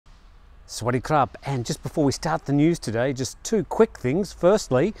Swadee krap, and just before we start the news today, just two quick things.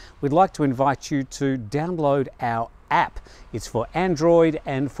 Firstly, we'd like to invite you to download our app. It's for Android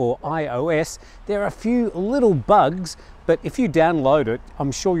and for iOS. There are a few little bugs, but if you download it,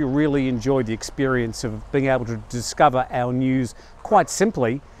 I'm sure you'll really enjoy the experience of being able to discover our news quite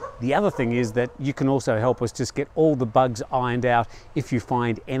simply. The other thing is that you can also help us just get all the bugs ironed out if you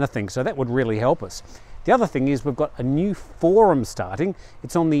find anything, so that would really help us. The other thing is we've got a new forum starting.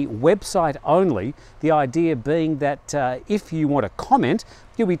 It's on the website only. The idea being that if you want to comment,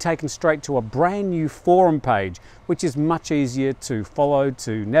 you'll be taken straight to a brand new forum page, which is much easier to follow,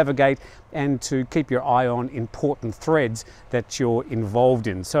 to navigate, and to keep your eye on important threads that you're involved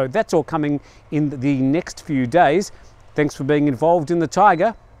in. So that's all coming in the next few days. Thanks for being involved in the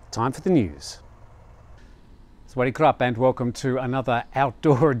Thaiger. Time for the news. Swadee krap, and welcome to another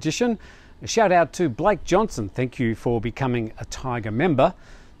outdoor edition. A shout out to Blake Johnson. Thank you for becoming a Thaiger member.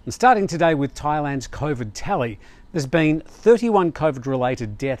 And starting today with Thailand's COVID tally, there's been 31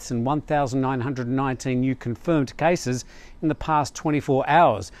 COVID-related deaths and 1,919 new confirmed cases in the past 24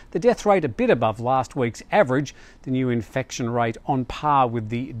 hours. The death rate a bit above last week's average, the new infection rate on par with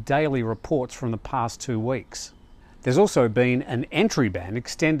the daily reports from the past 2 weeks. There's also been an entry ban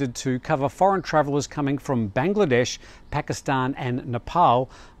extended to cover foreign travellers coming from Bangladesh, Pakistan and Nepal,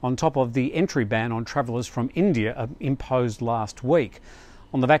 on top of the entry ban on travellers from India imposed last week.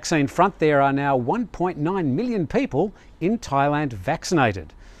 On the vaccine front, there are now 1.9 million people in Thailand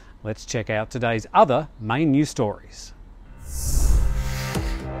vaccinated. Let's check out today's other main news stories.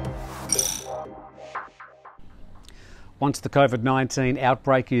 Once the COVID-19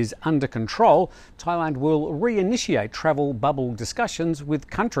 outbreak is under control, Thailand will reinitiate travel bubble discussions with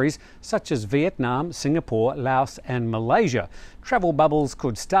countries such as Vietnam, Singapore, Laos and Malaysia. Travel bubbles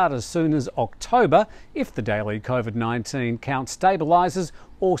could start as soon as October if the daily COVID-19 count stabilises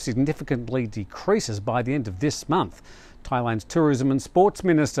or significantly decreases by the end of this month. Thailand's Tourism and Sports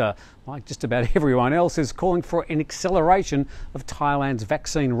Minister, like just about everyone else, is calling for an acceleration of Thailand's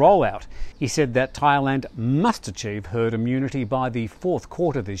vaccine rollout. He said that Thailand must achieve herd immunity by the fourth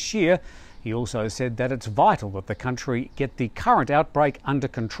quarter this year. He also said that it's vital that the country get the current outbreak under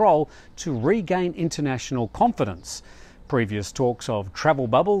control to regain international confidence. Previous talks of travel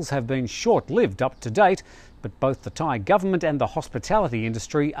bubbles have been short-lived up to date, but both the Thai government and the hospitality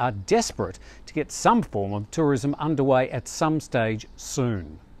industry are desperate to get some form of tourism underway at some stage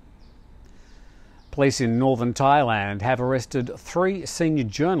soon. Police in Northern Thailand have arrested 3 senior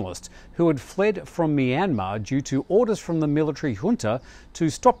journalists who had fled from Myanmar due to orders from the military junta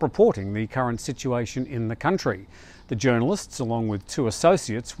to stop reporting the current situation in the country. The journalists, along with 2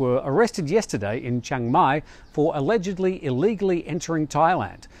 associates, were arrested yesterday in Chiang Mai for allegedly illegally entering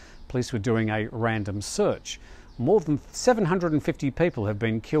Thailand. Police were doing a random search. More than 750 people have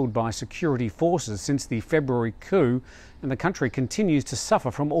been killed by security forces since the February coup, and the country continues to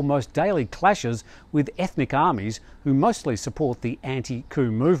suffer from almost daily clashes with ethnic armies who mostly support the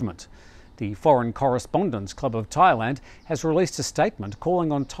anti-coup movement. The Foreign Correspondents Club of Thailand has released a statement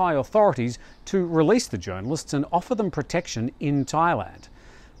calling on Thai authorities to release the journalists and offer them protection in Thailand.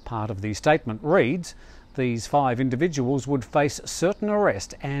 Part of the statement reads, "These 5 individuals would face certain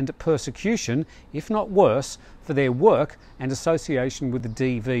arrest and persecution, if not worse, for their work and association with the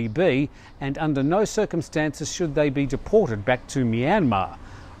DVB, and under no circumstances should they be deported back to Myanmar.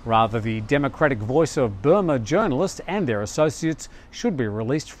 Rather, the Democratic Voice of Burma journalists and their associates should be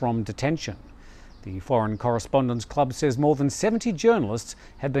released from detention." The Foreign Correspondents Club says more than 70 journalists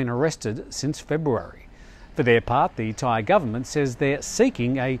have been arrested since February. For their part, the Thai government says they're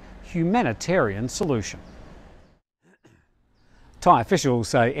seeking a humanitarian solution. Thai officials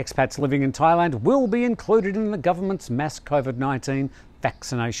say expats living in Thailand will be included in the government's mass COVID-19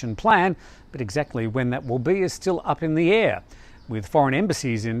 vaccination plan, but exactly when that will be is still up in the air, with foreign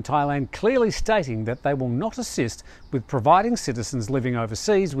embassies in Thailand clearly stating that they will not assist with providing citizens living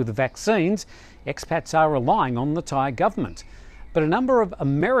overseas with vaccines. Expats are relying on the Thai government. But a number of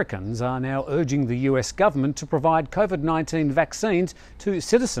Americans are now urging the US government to provide COVID-19 vaccines to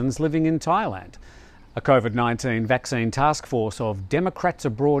citizens living in Thailand. A COVID-19 vaccine task force of Democrats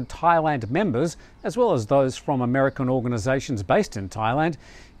Abroad Thailand members, as well as those from American organisations based in Thailand,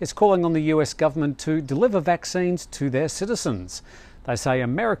 is calling on the US government to deliver vaccines to their citizens. They say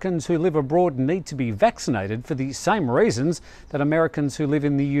Americans who live abroad need to be vaccinated for the same reasons that Americans who live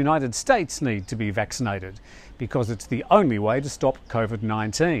in the United States need to be vaccinated, because it's the only way to stop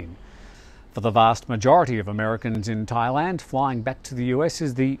COVID-19. For the vast majority of Americans in Thailand, flying back to the US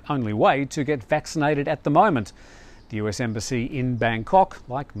is the only way to get vaccinated at the moment. The US Embassy in Bangkok,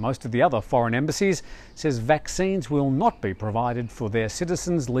 like most of the other foreign embassies, says vaccines will not be provided for their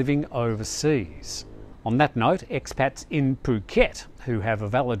citizens living overseas. On that note, expats in Phuket who have a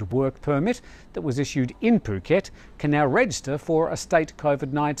valid work permit that was issued in Phuket can now register for a state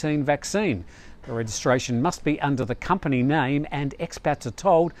COVID-19 vaccine. The registration must be under the company name, and expats are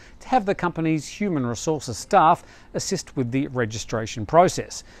told to have the company's human resources staff assist with the registration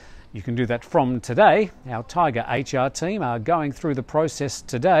process. You can do that from today. Our Thaiger HR team are going through the process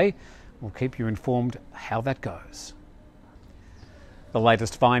today. We'll keep you informed how that goes. The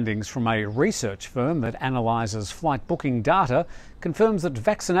latest findings from a research firm that analyses flight booking data confirms that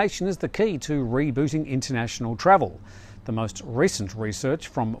vaccination is the key to rebooting international travel. The most recent research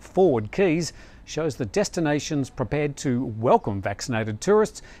from Forward Keys shows that destinations prepared to welcome vaccinated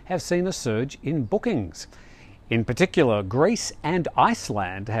tourists have seen a surge in bookings. In particular, Greece and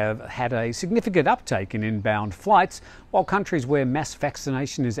Iceland have had a significant uptake in inbound flights, while countries where mass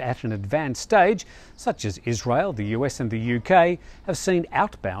vaccination is at an advanced stage, such as Israel, the US and the UK, have seen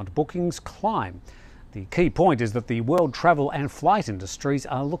outbound bookings climb. The key point is that the world travel and flight industries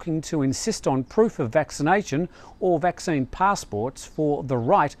are looking to insist on proof of vaccination or vaccine passports for the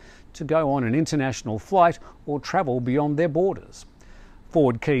right to go on an international flight or travel beyond their borders.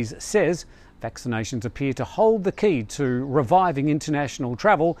 Forward Keys says vaccinations appear to hold the key to reviving international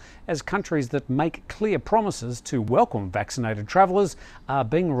travel, as countries that make clear promises to welcome vaccinated travellers are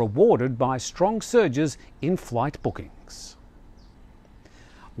being rewarded by strong surges in flight bookings.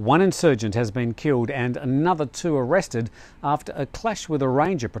 One insurgent has been killed and another 2 arrested after a clash with a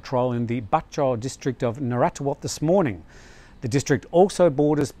ranger patrol in the Batchow district of Narathiwat this morning. The district also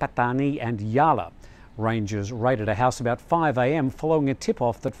borders Pattani and Yala. Rangers raided a house about 5 a.m. following a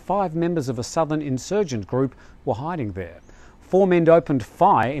tip-off that 5 members of a southern insurgent group were hiding there. 4 men opened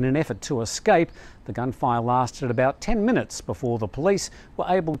fire in an effort to escape. The gunfire lasted about 10 minutes before the police were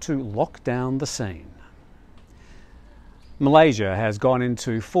able to lock down the scene. Malaysia has gone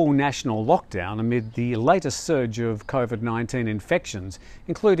into full national lockdown amid the latest surge of COVID-19 infections,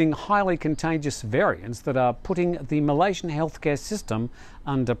 including highly contagious variants that are putting the Malaysian healthcare system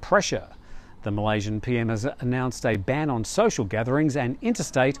under pressure. The Malaysian PM has announced a ban on social gatherings and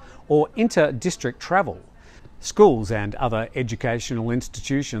interstate or inter-district travel. Schools and other educational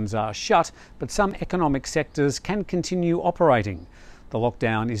institutions are shut, but some economic sectors can continue operating. The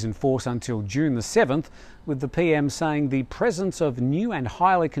lockdown is in force until June the 7th, with the PM saying the presence of new and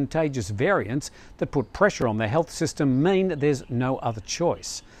highly contagious variants that put pressure on the health system mean there's no other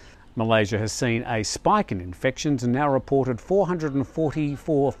choice. Malaysia has seen a spike in infections and now reported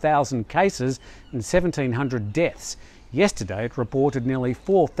 444,000 cases and 1,700 deaths. Yesterday it reported nearly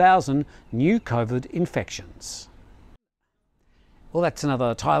 4,000 new COVID infections. Well, that's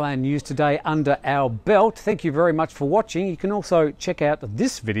another Thailand News Today under our belt. Thank you very much for watching. You can also check out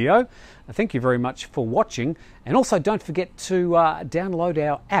this video. Thank you very much for watching. And also don't forget to download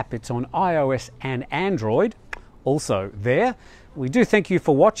our app. It's on iOS and Android. Also there. We do thank you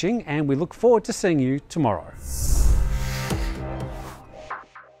for watching, and we look forward to seeing you tomorrow.